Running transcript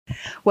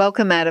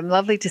Welcome, Adam.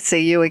 Lovely to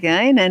see you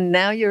again. And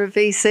now you're a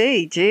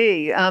VC.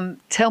 Gee,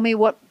 tell me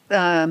what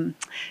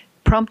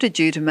prompted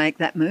you to make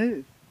that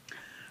move?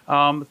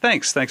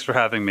 Thanks for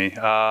having me.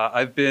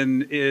 I've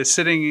been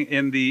sitting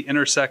in the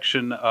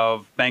intersection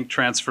of bank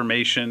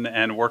transformation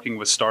and working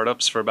with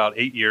startups for about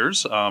 8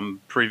 years.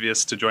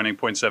 Previous to joining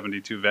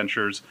Point72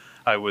 Ventures,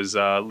 I was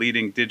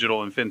leading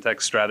digital and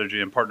fintech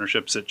strategy and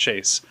partnerships at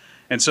Chase.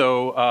 And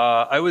so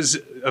I was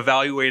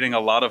evaluating a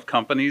lot of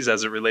companies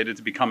as it related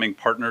to becoming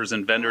partners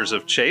and vendors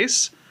of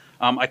Chase.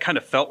 I kind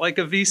of felt like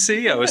a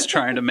VC. I was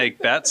trying to make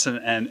bets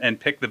and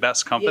pick the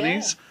best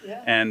companies.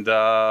 Yeah. And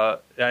I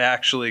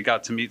actually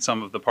got to meet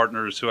some of the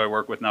partners who I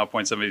work with now,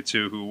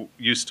 Point72, who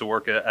used to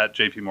work at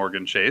JP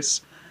Morgan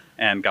Chase,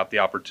 and got the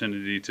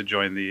opportunity to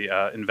join the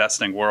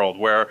investing world,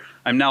 where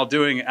I'm now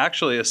doing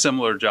actually a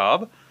similar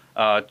job,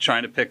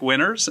 trying to pick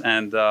winners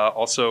and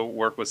also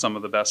work with some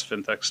of the best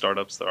fintech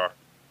startups there are.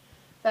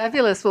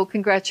 Fabulous. Well,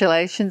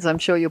 congratulations. I'm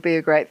sure you'll be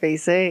a great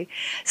VC.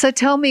 So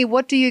tell me,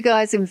 what do you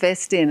guys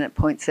invest in at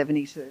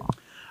Point72?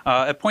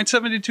 At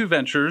Point72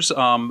 Ventures, the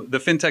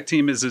fintech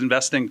team is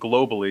investing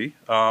globally,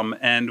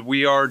 and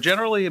we are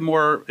generally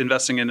more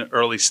investing in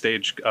early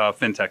stage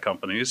fintech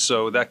companies.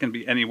 So that can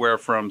be anywhere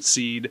from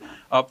seed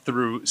up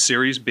through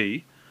Series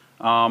B.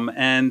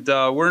 And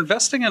we're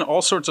investing in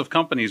all sorts of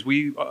companies.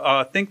 We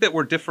think that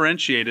we're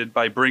differentiated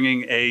by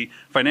bringing a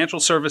financial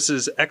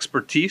services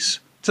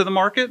expertise to the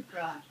market.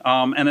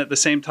 Right. And at the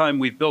same time,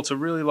 we've built a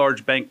really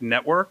large bank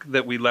network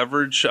that we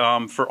leverage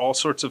for all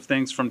sorts of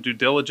things, from due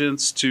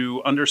diligence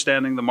to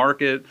understanding the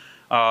market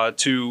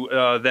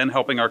to then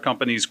helping our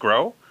companies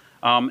grow.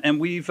 And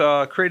we've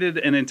created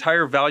an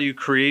entire value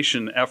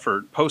creation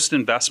effort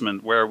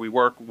post-investment, where we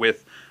work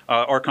with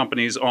our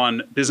companies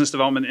on business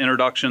development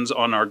introductions,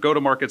 on our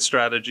go-to-market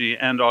strategy,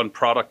 and on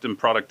product and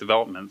product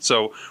development.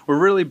 So we're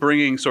really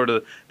bringing sort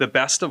of the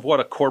best of what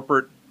a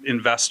corporate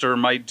investor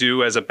might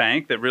do as a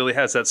bank that really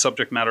has that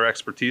subject matter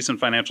expertise in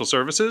financial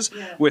services,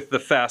 with the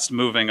fast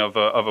moving of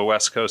a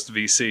West Coast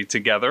VC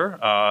together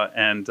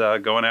and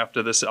going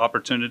after this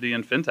opportunity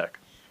in fintech.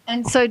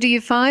 And so do you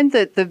find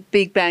that the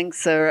big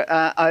banks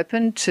are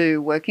open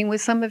to working with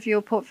some of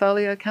your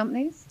portfolio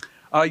companies?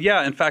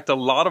 Yeah, in fact, a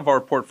lot of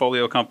our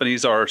portfolio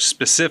companies are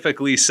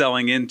specifically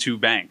selling into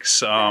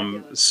banks.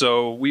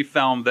 So we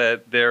found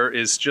that there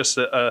is just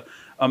a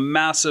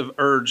massive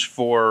urge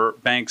for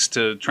banks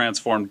to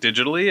transform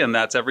digitally, and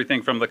that's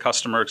everything from the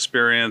customer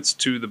experience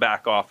to the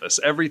back office.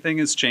 Everything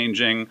is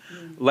changing.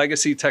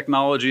 Legacy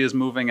technology is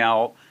moving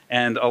out,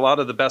 and a lot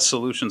of the best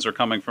solutions are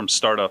coming from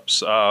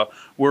startups.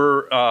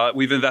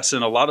 We've invested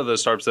in a lot of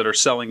those startups that are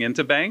selling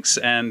into banks,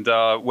 and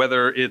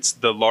whether it's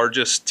the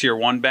largest tier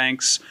one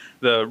banks,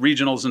 the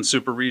regionals and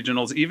super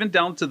regionals, even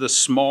down to the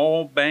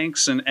small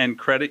banks and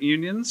credit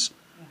unions,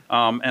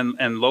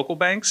 and local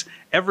banks,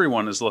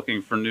 everyone is looking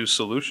for new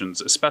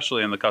solutions,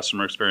 especially in the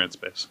customer experience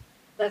space.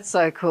 That's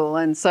so cool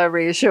and so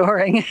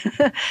reassuring.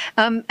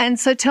 And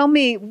so tell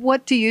me,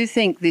 what do you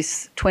think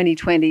this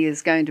 2020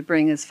 is going to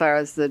bring as far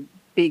as the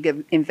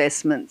big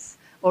investments?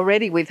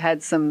 Already we've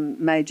had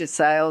some major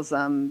sales,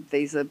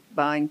 Visa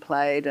buying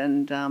Plaid,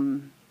 and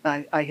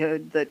I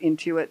heard that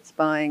Intuit's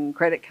buying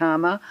Credit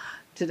Karma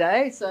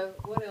today. So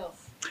what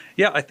else?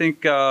 Yeah, I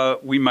think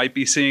we might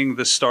be seeing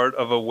the start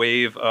of a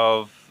wave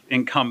of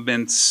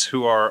incumbents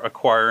who are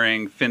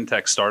acquiring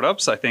fintech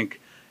startups. I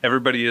think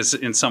everybody has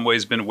in some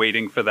ways been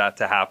waiting for that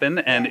to happen.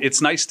 And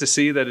it's nice to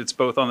see that it's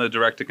both on the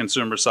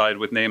direct-to-consumer side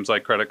with names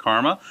like Credit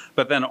Karma,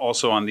 but then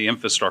also on the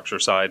infrastructure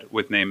side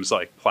with names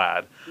like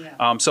Plaid.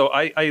 So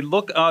I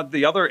look,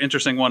 the other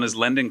interesting one is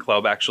Lending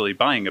Club actually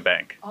buying a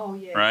bank. Oh,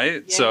 yeah.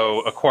 Right? Yes. So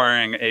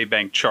acquiring a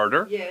bank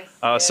charter. Yes.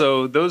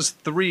 So those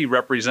three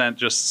represent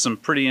just some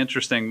pretty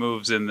interesting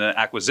moves in the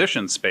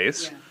acquisition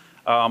space.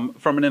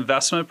 From an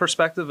investment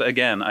perspective,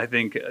 again, I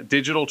think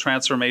digital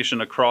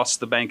transformation across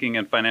the banking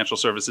and financial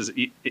services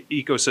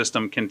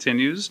ecosystem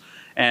continues,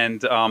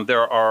 and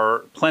there are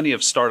plenty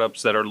of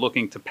startups that are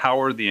looking to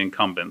power the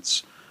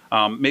incumbents.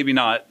 Maybe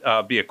not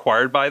be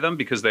acquired by them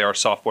because they are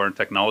software and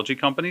technology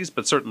companies,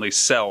 but certainly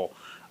sell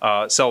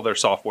their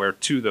software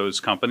to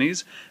those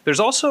companies. There's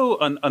also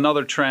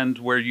another trend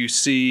where you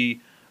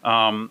see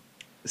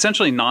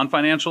essentially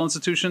non-financial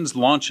institutions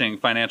launching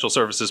financial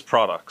services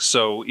products.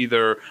 So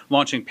either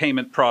launching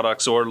payment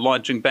products or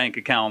launching bank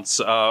accounts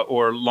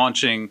or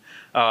launching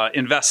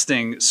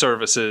investing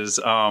services.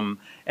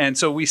 And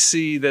so we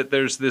see that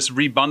there's this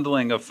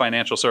rebundling of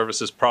financial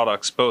services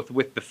products, both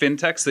with the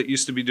fintechs that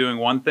used to be doing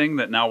one thing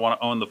that now want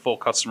to own the full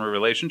customer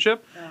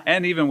relationship,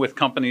 and even with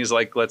companies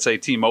like, let's say,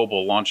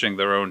 T-Mobile launching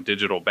their own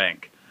digital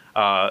bank.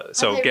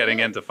 So getting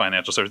into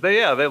financial services.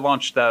 They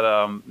launched that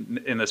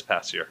in this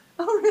past year.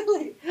 Oh,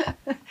 really?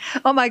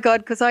 Oh, my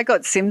God, because I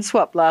got SIM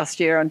swapped last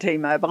year on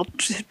T-Mobile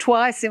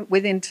twice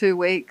within 2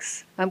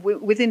 weeks, and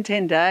within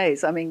 10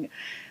 days. I mean,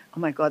 oh,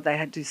 my God, they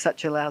had to do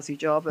such a lousy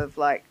job of,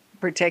 like,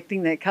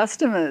 protecting their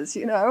customers,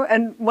 you know.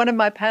 And one of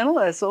my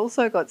panelists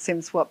also got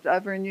SIM swapped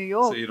over in New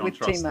York So you don't with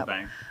trust T-Mobile. the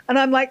bank? And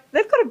I'm like,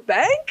 they've got a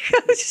bank?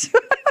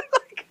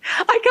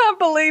 I can't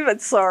believe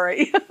it.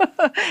 Sorry.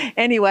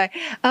 Anyway,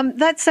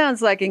 that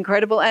sounds like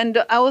incredible. And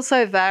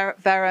also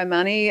Varo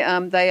Money,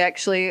 they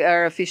actually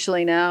are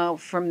officially now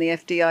from the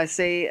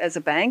FDIC as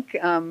a bank,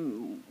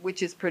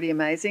 which is pretty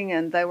amazing.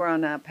 And they were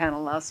on our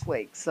panel last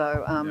week.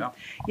 So,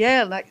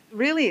 yeah, like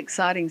really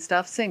exciting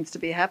stuff seems to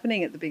be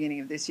happening at the beginning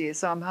of this year.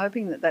 So I'm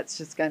hoping that that's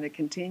just going to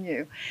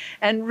continue.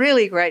 And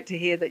really great to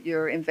hear that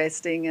you're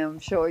investing. I'm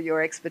sure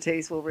your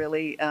expertise will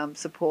really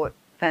support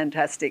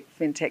fantastic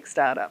fintech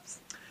startups.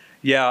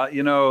 Yeah,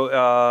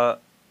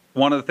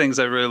 one of the things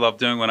I really loved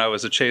doing when I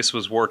was at Chase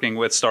was working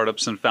with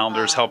startups and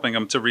founders, helping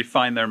them to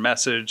refine their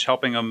message,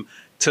 helping them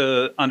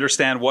to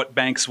understand what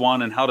banks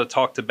want and how to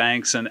talk to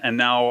banks. And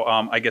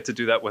now I get to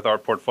do that with our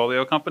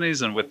portfolio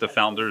companies and with the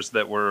founders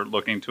that we're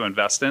looking to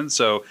invest in.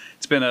 So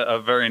it's been a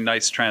very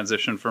nice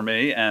transition for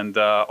me, and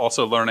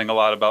also learning a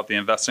lot about the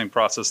investing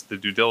process, the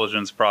due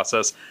diligence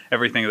process,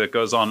 everything that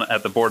goes on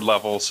at the board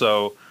level.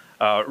 So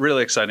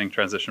really exciting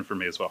transition for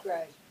me as well.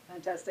 Great.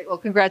 Fantastic. Well,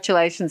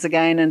 congratulations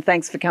again, and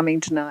thanks for coming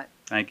tonight.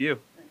 Thank you.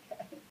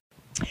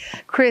 Okay.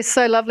 Chris,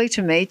 so lovely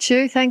to meet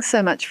you. Thanks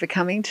so much for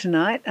coming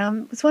tonight. I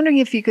was wondering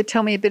if you could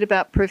tell me a bit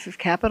about Proof of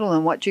Capital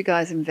and what you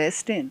guys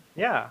invest in.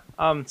 Yeah.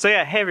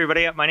 Hey,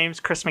 everybody. My name is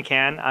Chris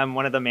McCann. I'm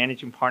one of the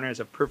managing partners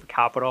of Proof of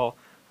Capital.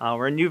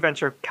 We're a new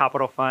venture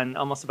capital fund,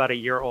 almost about a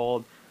year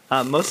old.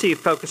 Mostly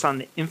focused on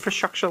the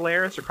infrastructure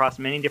layers across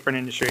many different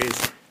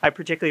industries. I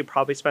particularly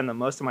probably spend the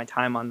most of my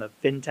time on the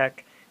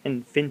fintech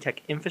and fintech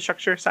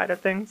infrastructure side of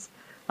things.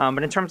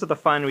 But in terms of the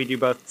fund, we do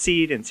both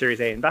seed and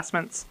Series A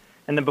investments.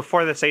 And then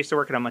before this, I used to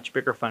work at a much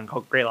bigger fund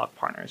called Greylock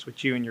Partners,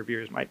 which you and your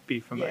viewers might be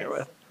familiar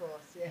with. Of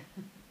course,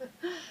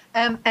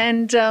 yeah.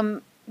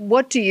 And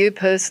what do you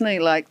personally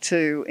like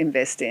to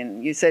invest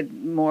in? You said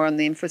more on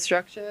the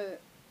infrastructure.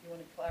 You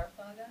want to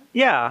clarify that?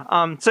 Yeah.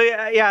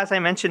 As I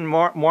mentioned,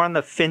 more on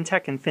the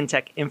fintech and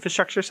fintech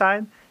infrastructure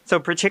side. So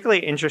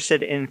particularly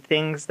interested in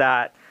things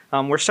that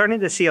we're starting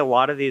to see a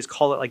lot of these,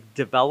 call it like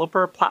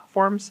developer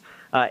platforms,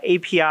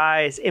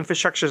 APIs,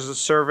 infrastructure as a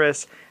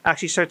service,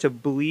 actually start to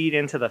bleed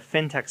into the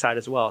fintech side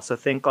as well. So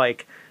think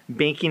like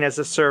banking as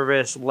a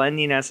service,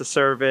 lending as a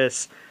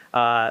service,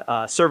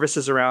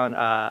 services around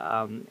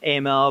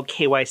AML,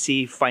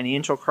 KYC,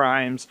 financial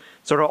crimes,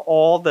 sort of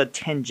all the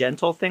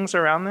tangential things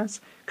around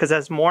this. Because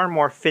as more and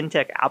more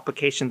fintech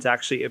applications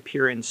actually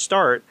appear and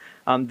start,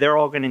 they're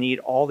all going to need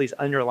all these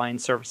underlying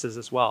services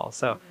as well.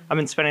 So I've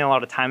been spending a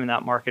lot of time in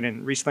that market,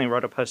 and recently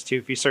wrote a post too.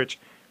 If you search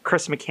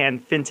Chris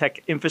McCann FinTech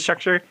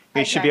Infrastructure,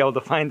 you should be able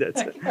to find it.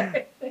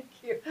 Okay, thank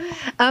you.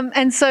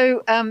 And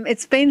so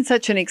it's been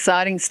such an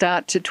exciting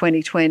start to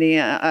 2020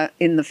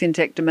 in the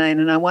fintech domain,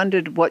 and I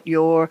wondered what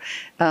your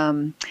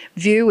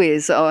view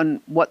is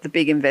on what the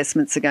big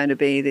investments are going to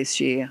be this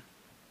year.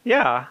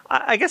 Yeah,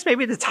 I guess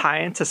maybe to tie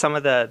into some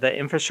of the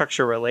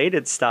infrastructure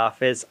related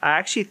stuff is I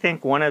actually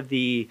think one of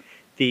the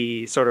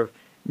sort of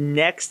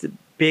next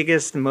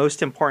biggest,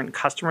 most important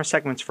customer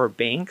segments for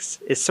banks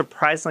is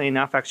surprisingly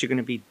enough actually going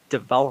to be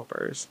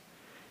developers.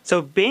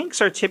 So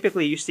banks are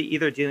typically used to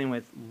either dealing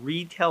with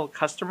retail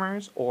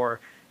customers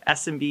or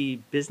SMB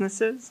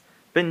businesses.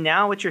 But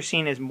now what you're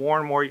seeing is more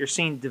and more you're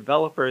seeing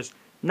developers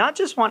not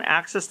just want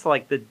access to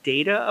like the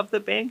data of the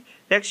bank,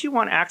 they actually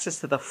want access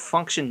to the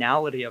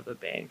functionality of the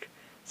bank.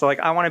 So like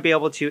I want to be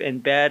able to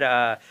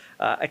embed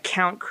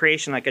account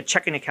creation, like a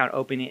checking account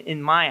opening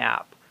in my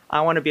app. I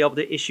want to be able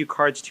to issue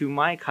cards to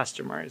my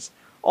customers.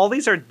 All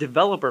these are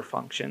developer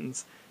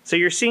functions. So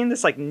you're seeing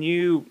this like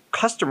new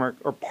customer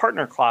or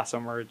partner class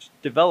emerge,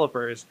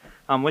 developers,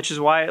 which is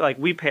why like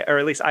we pay, or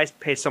at least I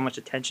pay so much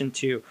attention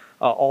to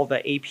all the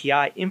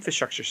API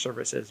infrastructure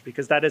services,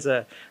 because that is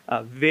a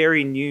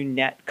very new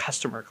net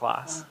customer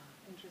class.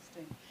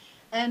 Interesting.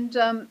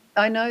 And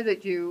I know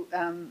that you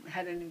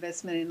had an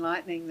investment in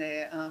Lightning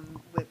there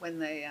when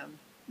they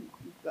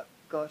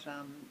got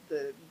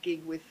the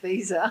gig with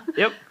Visa.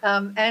 Yep.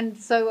 And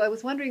so I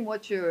was wondering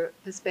what your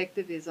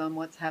perspective is on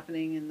what's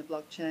happening in the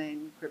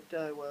blockchain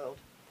crypto world.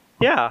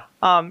 Yeah.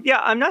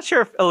 I'm not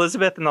sure if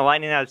Elizabeth and the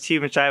Lightning Labs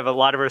team, which I have a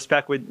lot of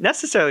respect, would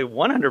necessarily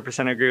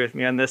 100% agree with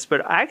me on this,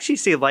 but I actually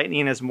see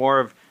Lightning as more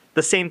of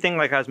the same thing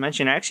like I was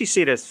mentioning. I actually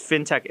see it as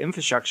fintech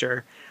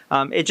infrastructure.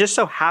 It just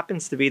so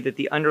happens to be that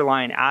the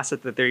underlying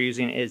asset that they're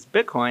using is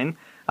Bitcoin,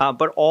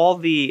 but all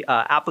the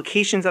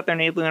applications that they're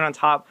enabling on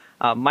top,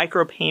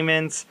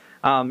 micropayments,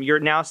 you're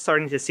now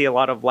starting to see a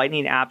lot of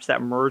Lightning apps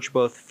that merge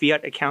both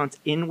fiat accounts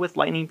in with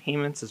Lightning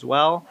payments as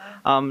well.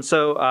 Out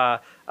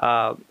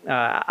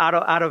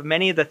of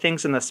many of the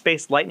things in the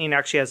space, Lightning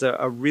actually has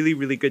a really,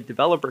 really good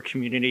developer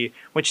community,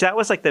 which that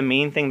was like the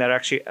main thing that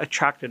actually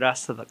attracted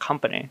us to the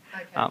company.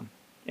 Okay.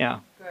 Yeah.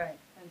 Great.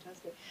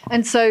 Fantastic.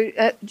 And so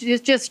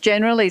just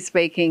generally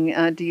speaking,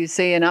 do you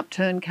see an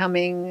upturn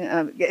coming?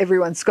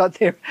 Everyone's got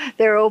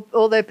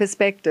all their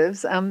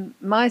perspectives.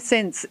 My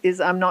sense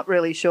is I'm not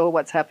really sure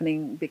what's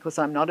happening because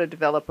I'm not a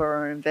developer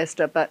or an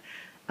investor, but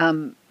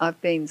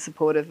I've been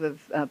supportive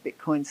of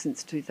Bitcoin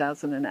since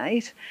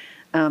 2008.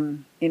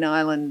 In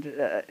Ireland,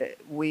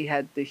 we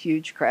had the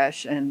huge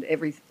crash and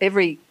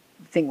everything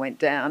went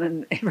down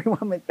and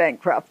everyone went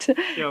bankrupt.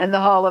 Yep. And the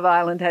whole of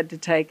Ireland had to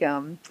take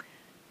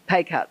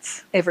pay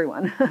cuts,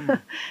 everyone,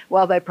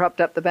 while they propped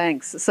up the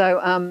banks. So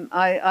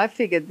I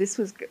figured this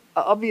was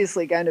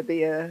obviously going to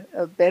be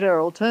a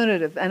better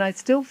alternative, and I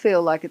still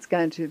feel like it's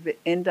going to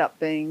end up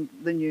being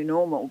the new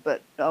normal,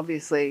 but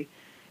obviously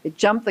it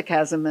jumped the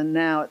chasm and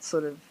now it's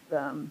sort of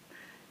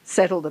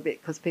settled a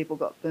bit because people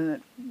got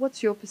burnt.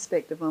 What's your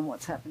perspective on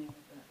what's happening with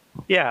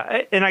that?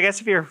 Yeah, and I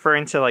guess if you're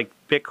referring to like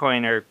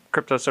Bitcoin or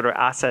crypto sort of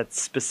assets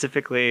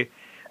specifically,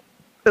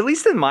 at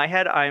least in my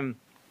head, I'm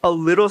a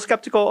little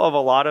skeptical of a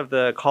lot of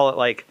the, call it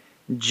like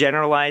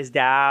generalized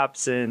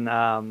apps and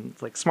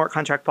like smart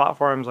contract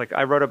platforms. Like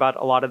I wrote about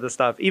a lot of the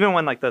stuff, even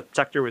when like the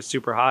sector was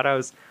super hot, I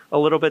was a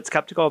little bit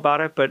skeptical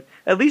about it. But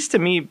at least to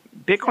me,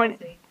 Bitcoin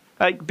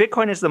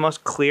is the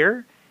most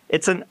clear.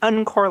 It's an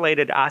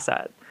uncorrelated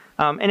asset.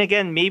 And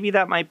again, maybe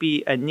that might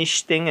be a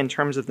niche thing in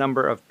terms of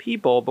number of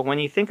people, but when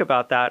you think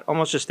about that,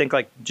 almost just think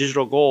like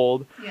digital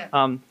gold.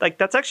 Yeah. Like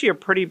that's actually a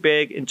pretty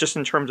big, just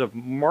in terms of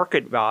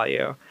market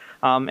value.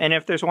 And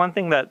if there's one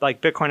thing that like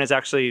Bitcoin is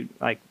actually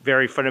like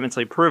very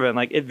fundamentally proven,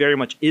 like it very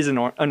much is an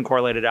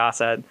uncorrelated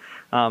asset.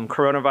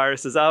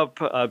 Coronavirus is up,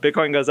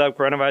 Bitcoin goes up,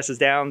 coronavirus is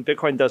down,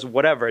 Bitcoin does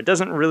whatever. It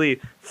doesn't really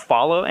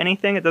follow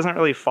anything. It doesn't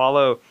really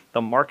follow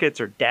the markets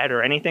or debt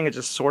or anything. It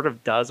just sort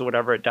of does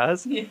whatever it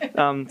does.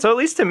 Yeah. So at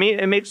least to me,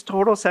 it makes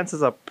total sense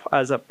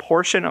as a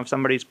portion of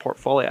somebody's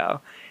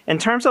portfolio. In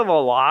terms of a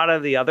lot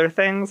of the other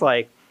things,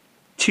 like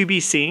to be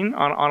seen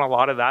on a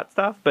lot of that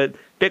stuff, but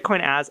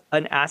Bitcoin as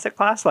an asset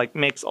class like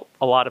makes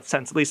a lot of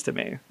sense, at least to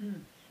me.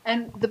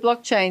 And the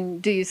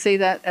blockchain, do you see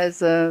that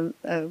as a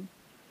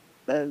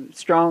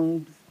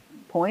strong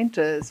point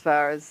as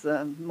far as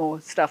more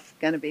stuff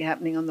going to be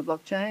happening on the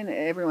blockchain?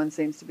 Everyone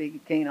seems to be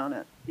keen on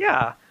it.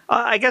 Yeah.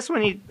 I guess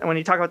when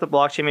you talk about the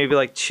blockchain, maybe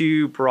like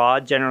two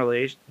broad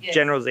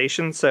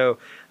generalizations. So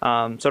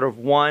sort of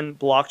one,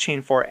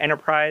 blockchain for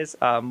enterprise,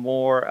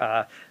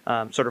 more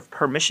sort of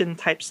permission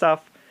type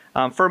stuff.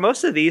 For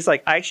most of these,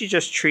 like I actually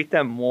just treat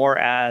them more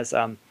as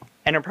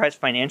enterprise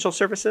financial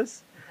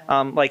services.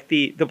 Like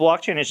the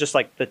blockchain is just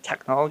like the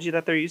technology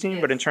that they're using,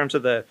 but in terms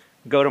of the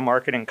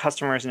go-to-market and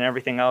customers and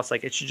everything else,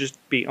 like it should just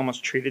be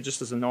almost treated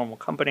just as a normal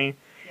company.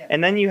 Yeah.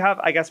 And then you have,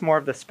 I guess, more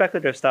of the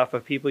speculative stuff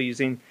of people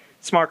using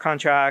smart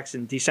contracts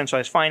and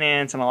decentralized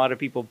finance and a lot of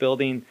people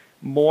building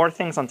more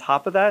things on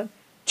top of that.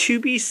 To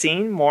be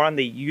seen more on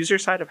the user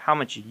side of how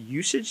much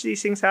usage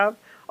these things have.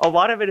 A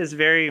lot of it is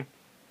very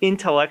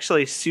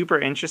intellectually super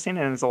interesting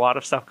and there's a lot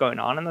of stuff going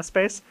on in the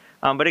space.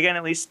 But again,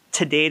 at least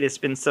to date, it's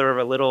been sort of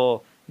a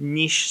little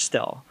niche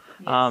still.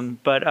 Yes.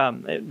 But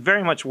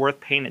very much worth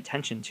paying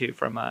attention to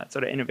from a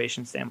sort of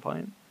innovation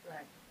standpoint.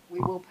 Right.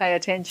 We will pay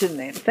attention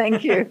then.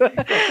 Thank you.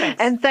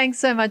 And thanks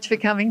so much for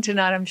coming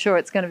tonight. I'm sure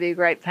it's going to be a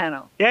great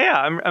panel.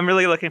 Yeah. I'm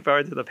really looking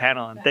forward to the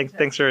panel. And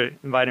thanks for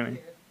inviting me.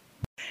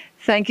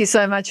 Thank you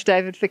so much,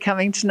 David, for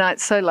coming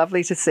tonight. So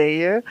lovely to see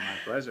you.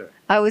 My pleasure.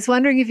 I was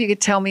wondering if you could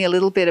tell me a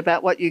little bit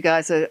about what you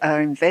guys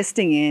are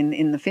investing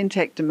in the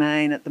fintech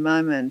domain at the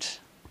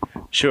moment.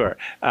 Sure.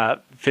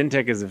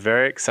 Fintech is a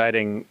very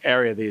exciting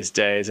area these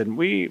days, and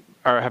we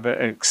have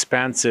an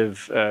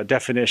expansive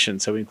definition.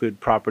 So we include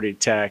property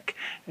tech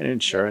and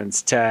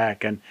insurance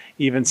tech, and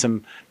even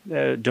some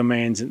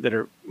domains that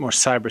are more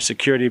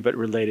cybersecurity, but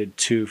related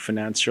to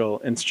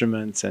financial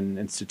instruments and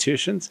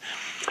institutions.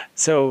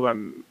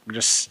 So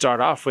just start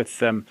off with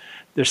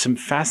there's some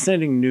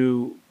fascinating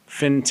new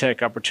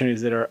fintech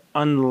opportunities that are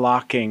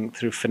unlocking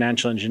through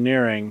financial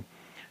engineering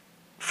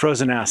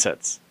frozen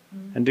assets.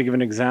 Mm-hmm. And to give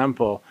an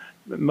example,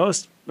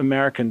 most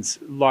Americans'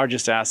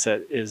 largest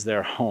asset is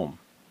their home.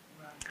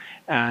 Wow.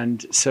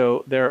 And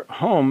so their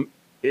home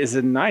is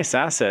a nice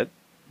asset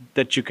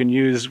that you can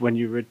use when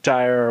you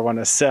retire or want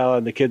to sell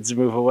and the kids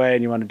move away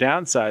and you want to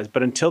downsize.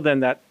 But until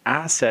then, that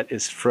asset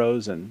is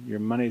frozen. Your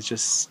money's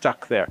just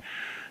stuck there.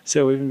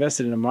 So we've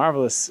invested in a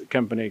marvelous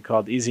company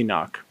called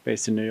EasyKnock,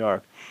 based in New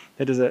York,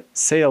 that is a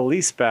sale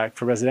leaseback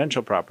for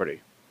residential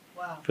property.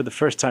 Wow. For the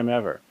first time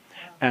ever. Wow.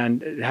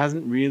 And it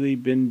hasn't really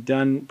been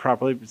done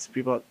properly because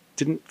people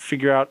didn't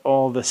figure out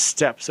all the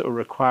steps that were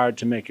required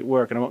to make it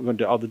work. And I won't go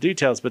into all the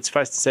details, but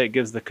suffice to say, it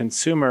gives the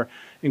consumer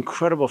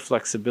incredible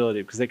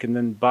flexibility because they can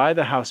then buy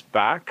the house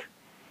back,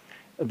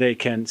 they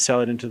can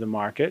sell it into the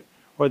market,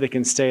 or they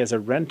can stay as a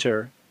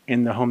renter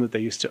in the home that they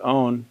used to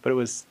own, but it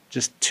was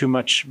just too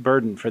much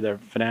burden for their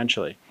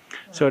financially.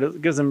 So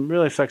it gives them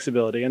really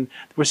flexibility. And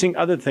we're seeing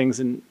other things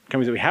in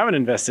companies that we haven't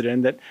invested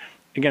in that,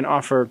 again,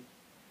 offer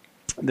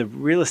the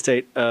real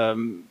estate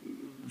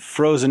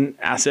frozen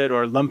asset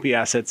or lumpy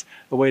assets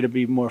a way to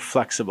be more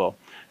flexible.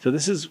 So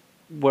this is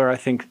where I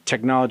think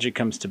technology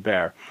comes to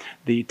bear.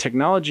 The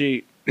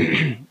technology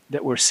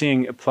that we're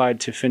seeing applied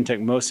to fintech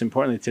most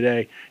importantly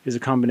today is a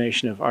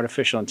combination of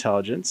artificial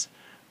intelligence,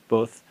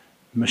 both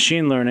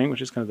machine learning,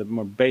 which is kind of the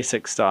more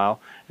basic style,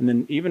 and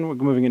then even we're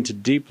moving into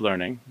deep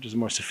learning, which is a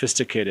more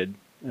sophisticated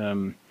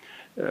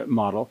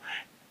model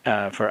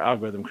for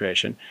algorithm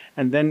creation.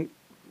 And then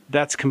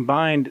that's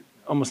combined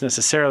almost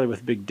necessarily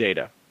with big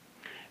data.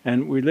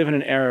 And we live in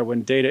an era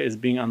when data is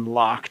being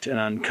unlocked and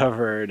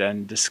uncovered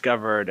and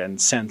discovered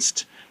and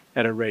sensed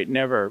at a rate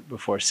never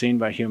before seen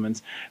by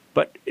humans.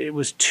 but it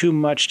was too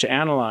much to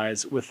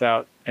analyze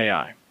without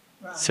AI.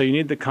 So you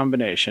need the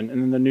combination,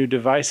 and then the new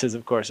devices,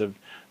 of course, of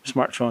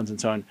smartphones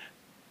and so on,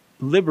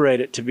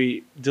 liberate it to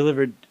be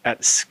delivered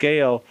at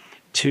scale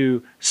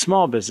to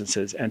small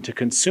businesses and to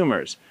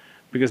consumers,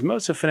 because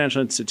most of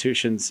financial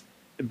institutions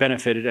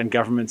benefited, and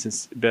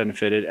governments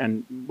benefited,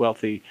 and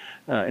wealthy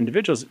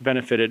individuals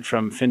benefited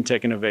from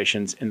fintech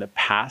innovations in the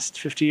past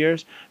 50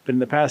 years. But in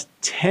the past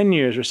 10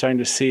 years, we're starting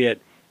to see it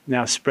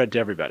now spread to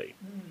everybody.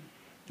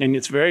 And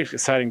it's very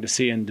exciting to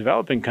see in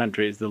developing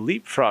countries the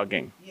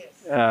leapfrogging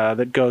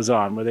that goes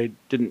on, where they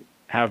didn't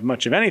have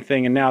much of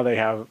anything, and now they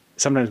have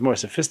sometimes more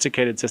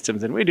sophisticated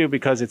systems than we do,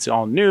 because it's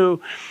all new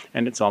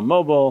and it's all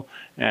mobile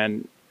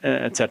and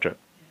et cetera.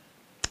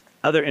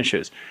 Other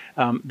issues.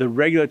 The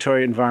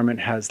regulatory environment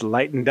has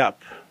lightened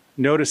up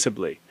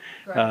noticeably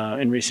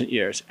in recent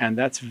years, and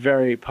that's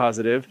very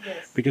positive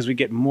because we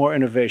get more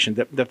innovation.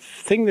 The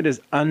thing that is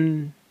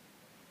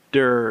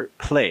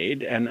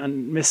underplayed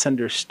and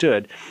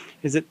misunderstood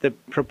is that the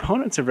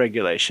proponents of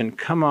regulation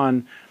come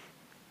on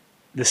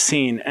the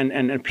scene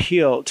and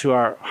appeal to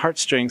our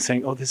heartstrings,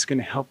 saying, oh, this is going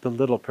to help the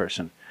little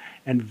person.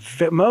 And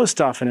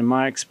most often, in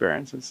my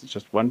experience, this is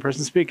just one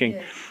person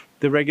speaking,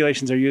 the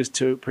regulations are used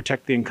to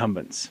protect the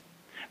incumbents,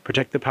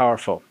 protect the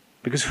powerful.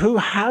 Because who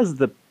has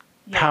the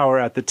power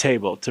at the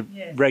table to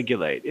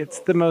regulate? It's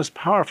the most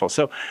powerful.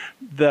 So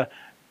the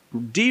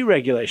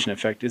deregulation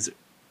effect is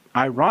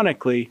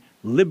ironically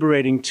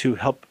liberating to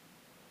help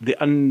the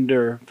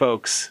under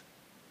folks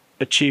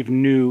achieve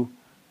new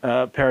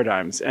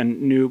paradigms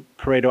and new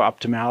Pareto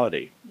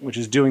optimality, which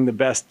is doing the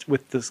best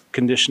with the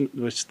condition,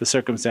 with the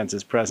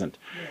circumstances present.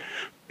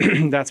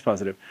 That's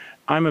positive.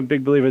 I'm a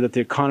big believer that the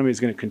economy is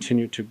going to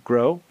continue to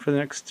grow for the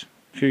next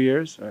few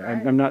years.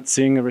 I'm not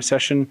seeing a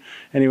recession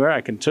anywhere.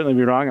 I can certainly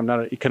be wrong. I'm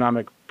not an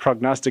economic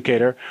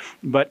prognosticator,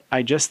 but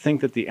I just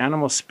think that the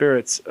animal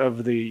spirits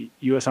of the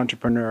U.S.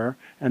 entrepreneur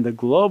and the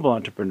global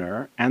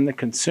entrepreneur and the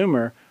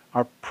consumer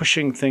are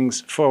pushing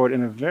things forward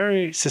in a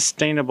very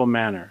sustainable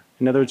manner.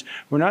 In other words,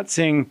 we're not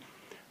seeing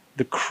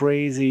the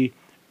crazy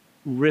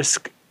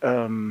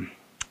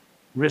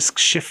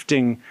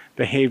risk-shifting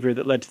behavior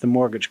that led to the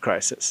mortgage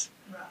crisis.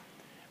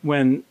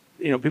 When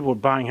people were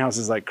buying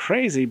houses like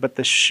crazy, but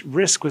the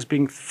risk was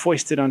being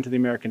foisted onto the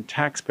American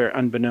taxpayer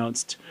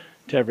unbeknownst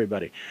to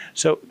everybody.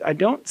 So I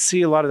don't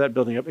see a lot of that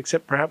building up,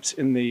 except perhaps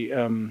in the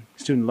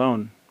student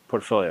loan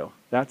portfolio.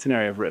 That's an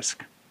area of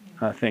risk,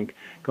 I think,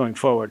 going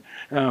forward.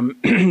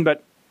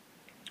 But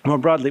more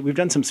broadly, we've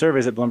done some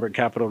surveys at Bloomberg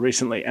Capital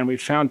recently, and we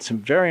found some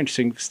very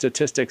interesting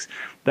statistics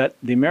that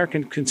the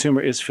American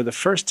consumer is, for the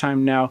first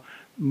time now,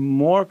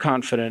 more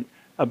confident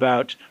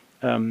about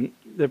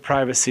the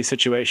privacy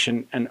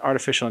situation and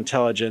artificial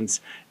intelligence,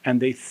 and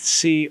they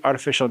see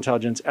artificial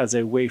intelligence as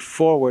a way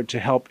forward to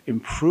help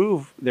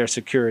improve their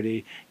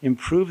security,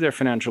 improve their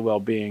financial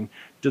well-being,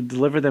 to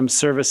deliver them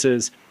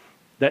services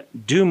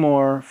that do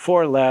more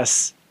for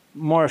less,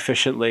 more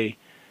efficiently,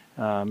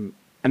 and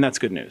that's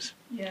good news.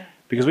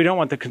 Because we don't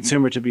want the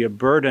consumer to be a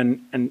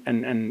burden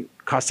and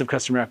cost of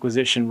customer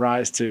acquisition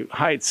rise to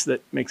heights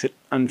that makes it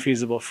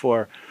unfeasible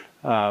for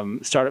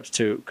startups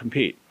to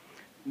compete.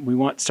 We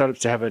want startups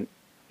to have an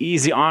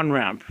easy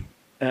on-ramp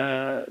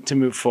to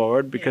move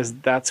forward, because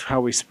that's how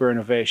we spur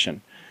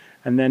innovation.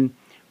 And then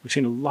we've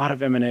seen a lot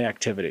of M&A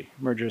activity,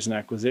 mergers and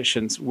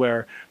acquisitions,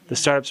 where the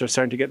startups are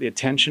starting to get the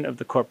attention of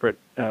the corporate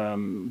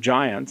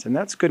giants, and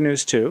that's good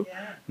news too.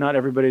 Not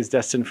everybody's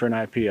destined for an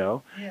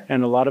IPO,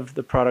 and a lot of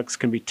the products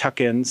can be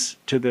tuck-ins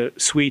to the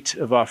suite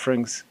of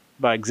offerings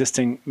by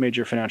existing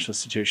major financial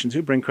institutions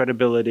who bring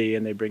credibility,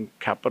 and they bring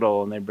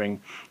capital, and they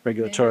bring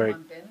regulatory.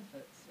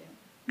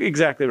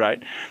 Exactly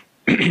right.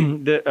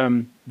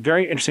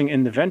 Very interesting,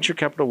 in the venture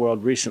capital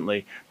world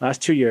recently,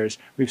 last 2 years,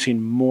 we've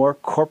seen more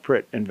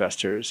corporate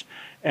investors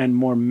and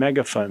more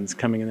mega funds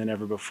coming in than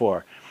ever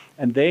before.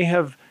 And they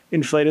have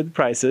inflated the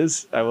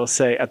prices, I will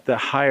say, at the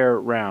higher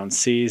rounds,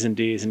 C's and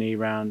D's and E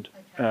round,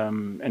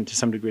 and to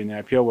some degree in the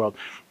IPO world.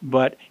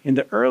 But in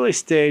the early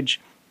stage,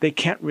 they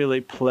can't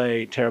really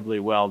play terribly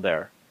well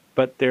there.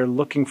 But they're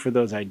looking for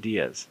those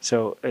ideas.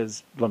 So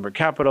as Bloomberg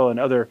Capital and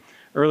other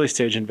early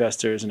stage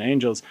investors and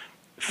angels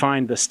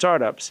find the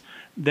startups,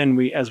 then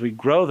as we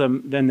grow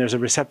them, then there's a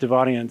receptive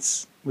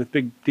audience with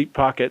big, deep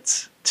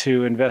pockets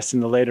to invest in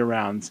the later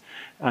rounds.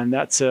 And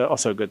that's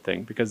also a good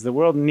thing, because the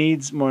world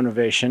needs more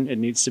innovation. It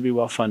needs to be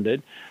well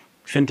funded.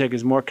 Fintech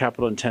is more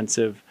capital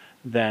intensive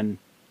than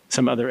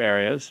some other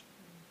areas,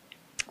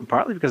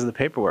 partly because of the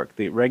paperwork,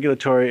 the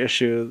regulatory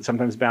issue,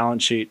 sometimes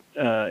balance sheet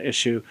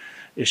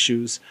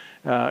issues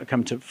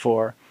come to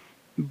fore.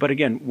 But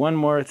again, one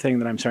more thing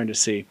that I'm starting to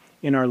see.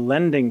 In our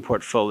lending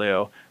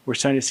portfolio, we're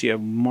starting to see a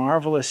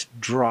marvelous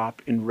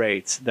drop in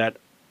rates that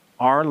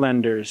our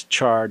lenders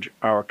charge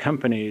our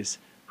companies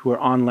who are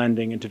on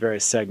lending into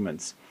various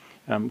segments.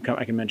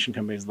 I can mention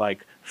companies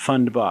like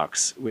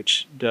Fundbox,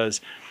 which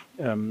does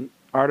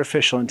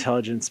artificial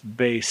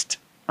intelligence-based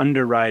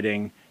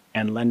underwriting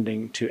and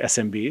lending to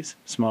SMBs,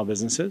 small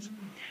businesses.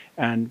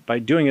 And by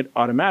doing it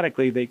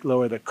automatically, they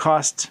lower the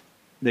cost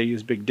They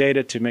use big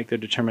data to make their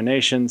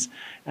determinations,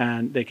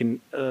 and they can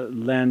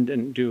lend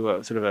and do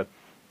a sort of a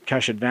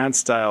cash advance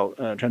style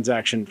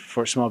transaction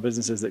for small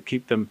businesses that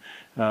keep them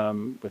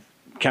with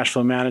cash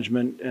flow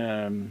management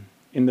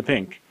in the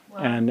pink. Wow.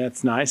 And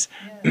that's nice.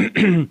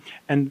 Yeah.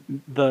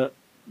 And the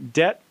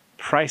debt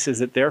prices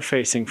that they're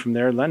facing from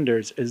their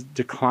lenders is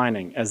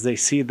declining as they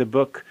see the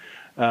book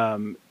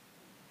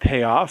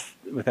pay off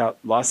without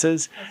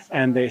losses,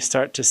 and they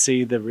start to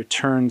see the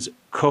returns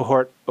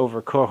cohort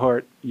over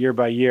cohort, year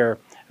by year,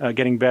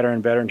 getting better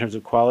and better in terms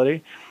of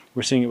quality.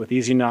 We're seeing it with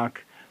EasyKnock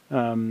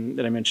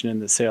that I mentioned in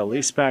the sale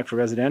leaseback for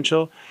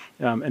residential,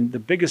 and the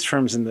biggest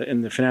firms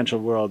in the financial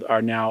world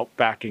are now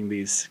backing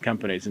these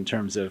companies in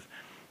terms of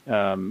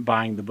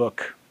buying the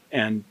book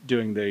and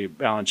doing the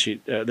balance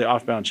sheet, the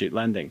off-balance sheet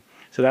lending.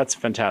 So that's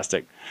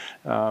fantastic.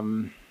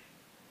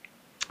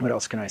 What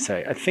else can I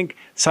say? I think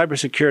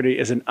cybersecurity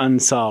is an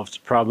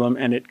unsolved problem,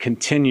 and it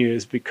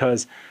continues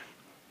because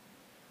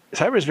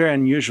cyber is very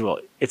unusual.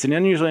 It's an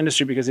unusual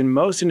industry because in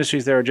most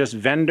industries there are just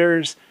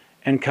vendors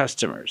and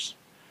customers.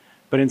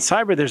 But in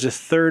cyber, there's a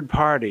third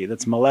party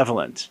that's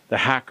malevolent, the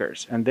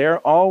hackers, and they're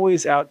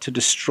always out to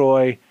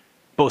destroy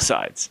both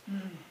sides.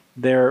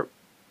 They're,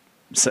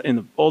 in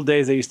the old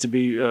days, they used to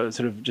be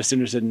sort of just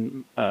interested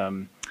in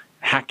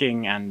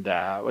hacking and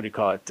what do you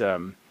call it?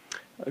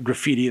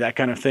 Graffiti, that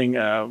kind of thing.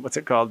 What's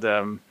it called?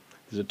 There's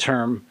a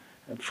term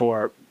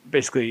for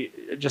basically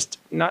just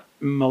not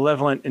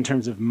malevolent in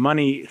terms of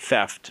money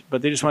theft,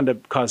 but they just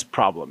wanted to cause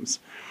problems.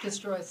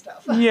 Destroy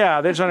stuff.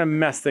 Yeah, they just want to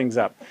mess things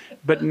up.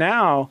 But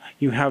now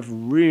you have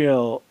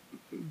real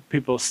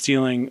people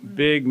stealing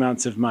big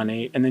amounts of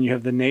money, and then you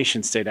have the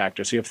nation state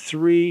actors. So you have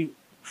three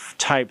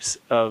types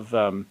of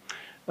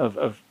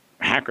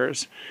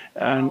hackers.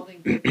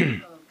 Holding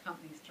people,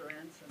 companies to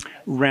ransom.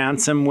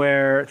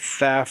 Ransomware,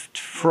 theft,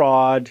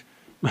 fraud,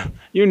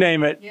 you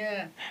name it.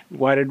 Yeah.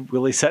 Why did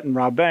Willie Sutton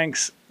rob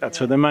banks? That's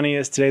where the money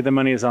is. Today the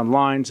money is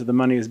online, so the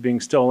money is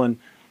being stolen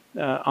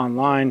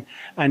online.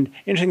 And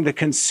interesting, the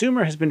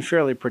consumer has been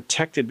fairly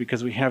protected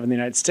because we have in the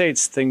United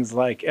States things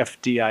like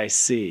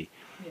FDIC,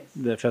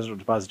 the Federal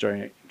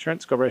Depository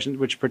Insurance Corporation,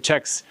 which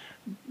protects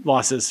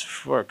losses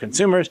for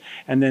consumers.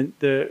 And then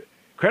the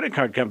credit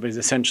card companies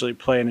essentially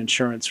play an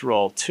insurance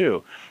role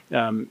too.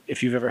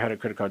 If you've ever had a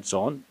credit card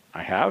stolen,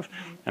 I have,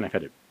 and I've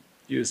had it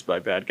used by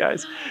bad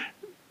guys.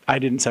 I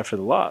didn't suffer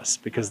the loss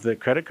because the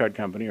credit card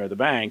company or the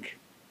bank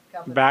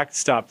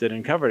backstopped it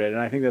and covered it.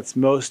 And I think that's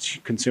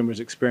most consumers'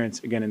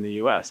 experience, again, in the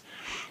US.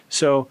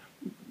 So,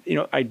 you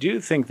know, I do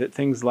think that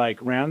things like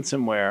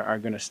ransomware are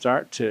going to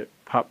start to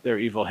pop their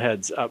evil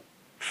heads up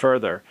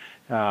further.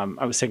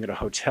 I was staying at a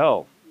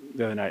hotel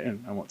the other night,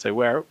 and I won't say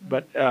where,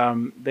 but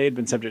they had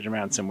been subject to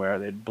ransomware.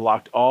 They'd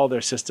blocked all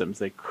their systems.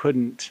 They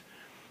couldn't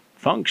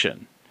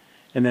function.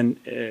 And then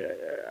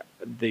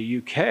the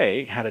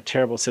UK had a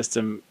terrible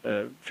system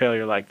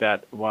failure like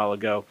that a while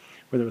ago,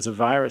 where there was a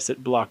virus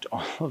that blocked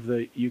all of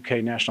the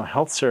UK National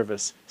Health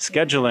Service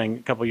scheduling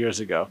a couple years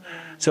ago.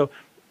 So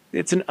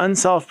it's an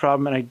unsolved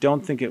problem, and I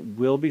don't think it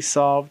will be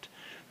solved.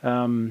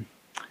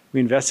 We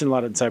invest in a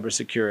lot in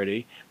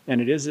cybersecurity, and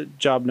it is a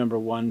job number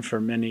one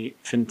for many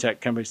fintech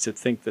companies to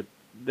think that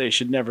they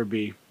should never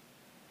be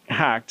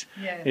hacked.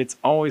 It's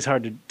always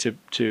hard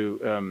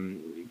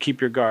to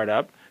keep your guard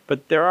up,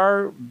 but there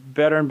are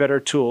better and better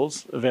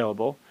tools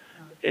available.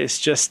 It's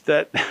just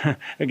that,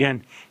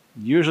 again,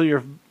 usually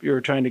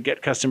you're trying to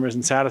get customers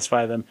and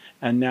satisfy them,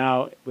 and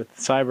now with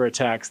cyber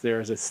attacks, there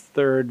is a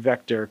third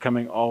vector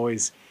coming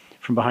always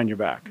from behind your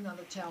back.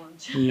 Another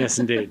challenge. Yes,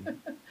 indeed.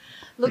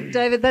 Look,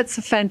 David, that's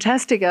a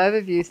fantastic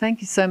overview.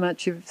 Thank you so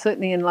much. You've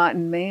certainly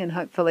enlightened me and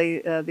hopefully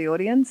the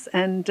audience.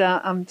 And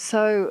I'm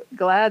so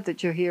glad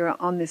that you're here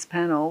on this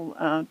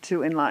panel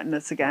to enlighten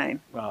us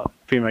again. Well,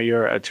 Fima,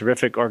 you're a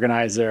terrific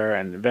organizer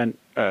and event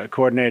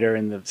coordinator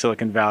in the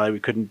Silicon Valley. We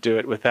couldn't do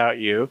it without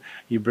you.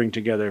 You bring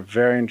together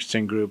very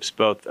interesting groups,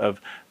 both of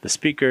the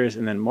speakers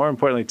and then more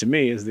importantly to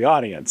me is the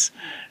audience.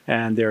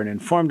 And they're an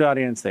informed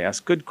audience. They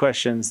ask good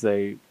questions.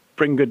 They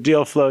bring good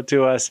deal flow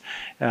to us.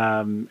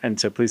 And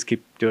so please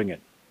keep doing it.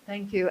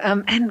 Thank you.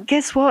 And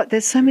guess what?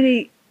 There's so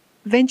many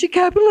venture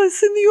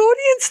capitalists in the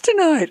audience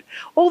tonight.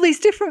 All these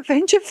different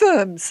venture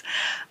firms.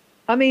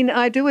 I mean,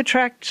 I do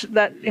attract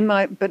that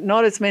but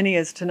not as many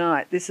as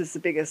tonight. This is the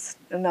biggest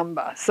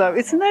number. So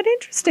isn't that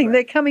interesting? Right.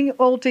 They're coming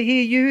all to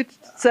hear you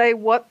say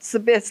what's the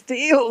best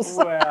deals.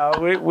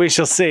 Well, we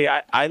shall see.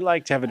 I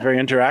like to have it very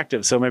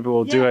interactive, so maybe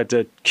we'll do a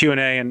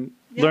Q&A and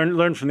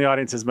learn from the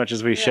audience as much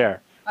as we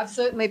share. I've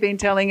certainly been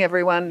telling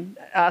everyone,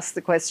 ask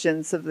the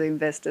questions of the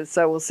investors,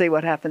 so we'll see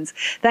what happens.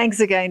 Thanks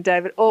again,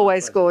 David.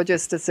 Always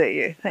gorgeous to see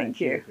you. Thank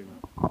you.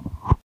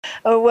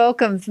 Oh,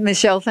 welcome,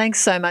 Michelle.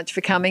 Thanks so much for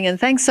coming, and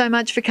thanks so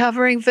much for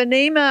covering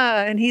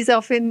Venima, and he's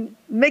off in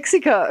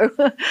Mexico.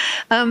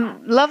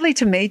 Lovely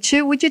to meet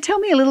you. Would you tell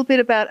me a little bit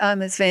about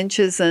OMERS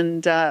Ventures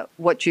and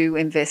what you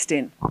invest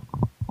in?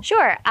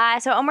 Sure.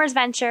 So OMERS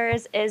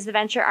Ventures is the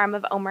venture arm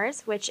of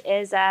OMERS, which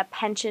is a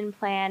pension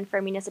plan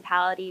for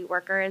municipality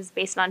workers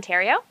based in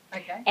Ontario.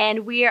 Okay.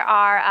 And we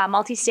are a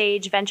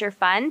multi-stage venture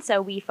fund,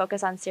 so we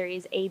focus on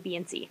Series A, B,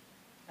 and C.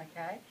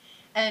 Okay.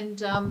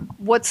 And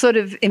what sort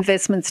of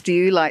investments do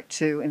you like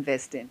to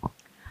invest in?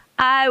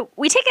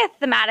 We take a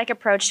thematic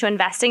approach to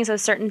investing. So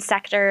certain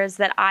sectors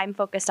that I'm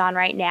focused on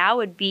right now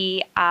would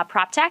be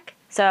prop tech.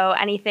 So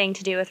anything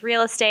to do with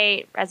real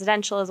estate,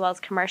 residential, as well as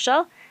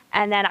commercial.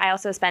 And then I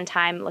also spend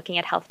time looking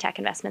at health tech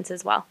investments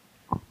as well.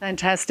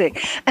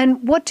 Fantastic.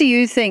 And what do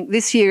you think?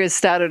 This year has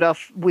started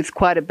off with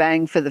quite a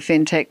bang for the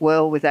fintech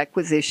world with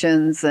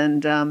acquisitions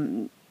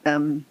and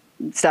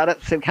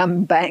startups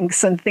become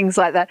banks and things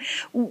like that.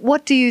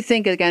 What do you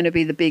think are going to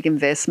be the big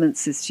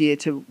investments this year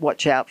to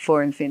watch out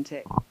for in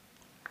fintech?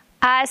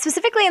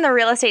 Specifically in the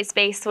real estate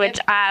space, which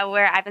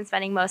where I've been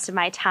spending most of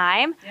my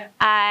time,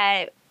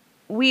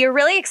 we are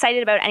really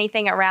excited about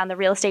anything around the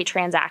real estate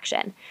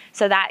transaction.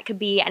 So that could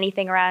be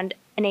anything around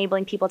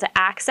enabling people to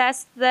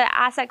access the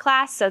asset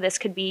class. So this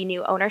could be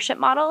new ownership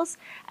models,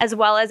 as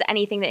well as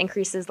anything that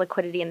increases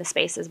liquidity in the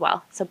space as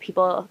well. So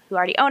people who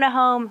already own a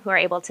home, who are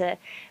able to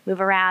move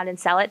around and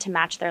sell it to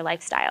match their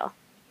lifestyle.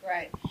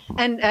 Right.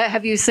 And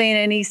have you seen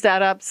any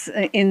startups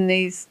in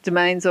these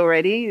domains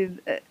already?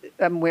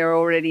 We're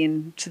already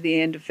into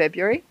the end of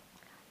February.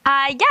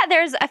 Yeah,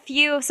 there's a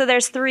few. So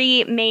there's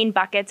three main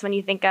buckets when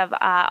you think of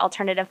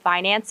alternative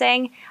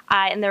financing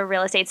in the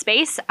real estate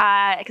space.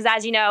 Because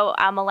as you know,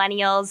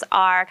 millennials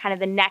are kind of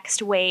the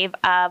next wave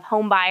of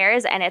home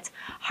buyers, and it's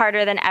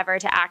harder than ever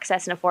to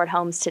access and afford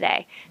homes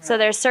today. Right. So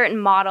there's certain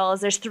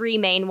models. There's three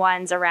main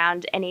ones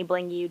around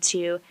enabling you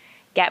to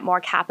get more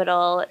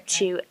capital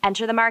to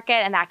enter the market,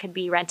 and that could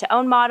be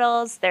rent-to-own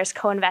models. There's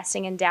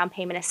co-investing and down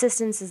payment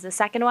assistance is the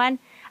second one.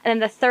 And then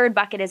the third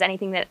bucket is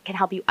anything that can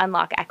help you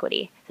unlock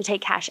equity, so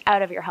take cash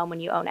out of your home when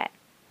you own it.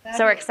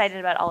 So we're excited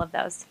about all of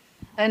those.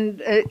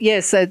 And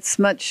yes, it's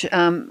much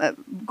a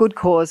good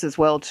cause as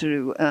well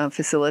to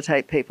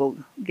facilitate people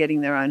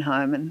getting their own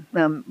home.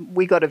 And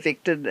we got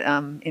evicted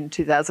in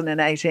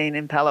 2018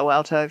 in Palo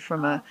Alto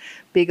from a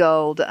big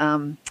old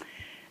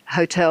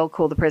hotel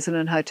called the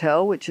President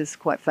Hotel, which is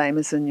quite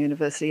famous in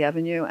University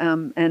Avenue.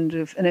 And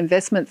an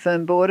investment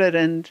firm bought it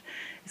and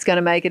it's going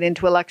to make it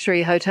into a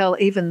luxury hotel,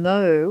 even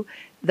though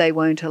they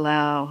won't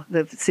allow,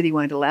 the city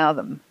won't allow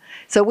them.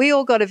 So we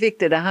all got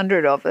evicted,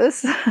 100 of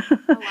us. Oh,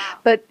 wow.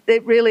 But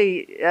it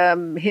really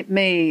hit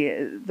me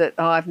that,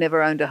 I've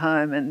never owned a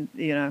home. And,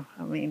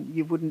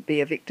 you wouldn't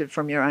be evicted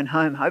from your own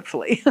home,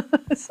 hopefully.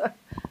 So.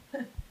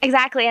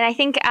 Exactly. And I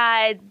think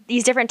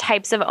these different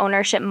types of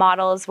ownership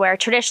models where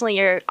traditionally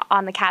you're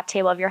on the cap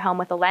table of your home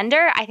with a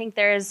lender, I think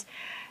there's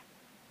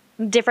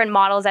different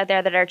models out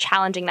there that are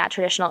challenging that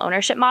traditional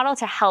ownership model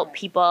to help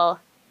people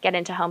get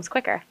into homes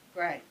quicker.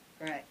 Great.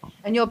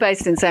 And you're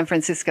based in San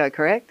Francisco,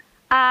 correct?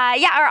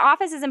 Yeah, our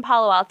office is in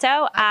Palo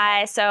Alto.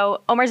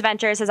 So Omers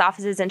Ventures has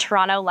offices in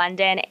Toronto,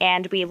 London,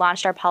 and we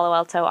launched our Palo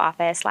Alto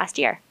office last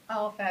year.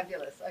 Oh,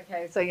 fabulous.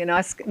 Okay, so you're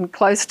nice and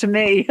close to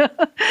me.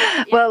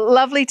 Well,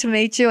 lovely to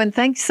meet you, and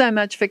thanks so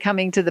much for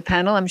coming to the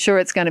panel. I'm sure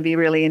it's going to be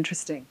really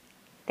interesting.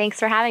 Thanks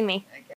for having me.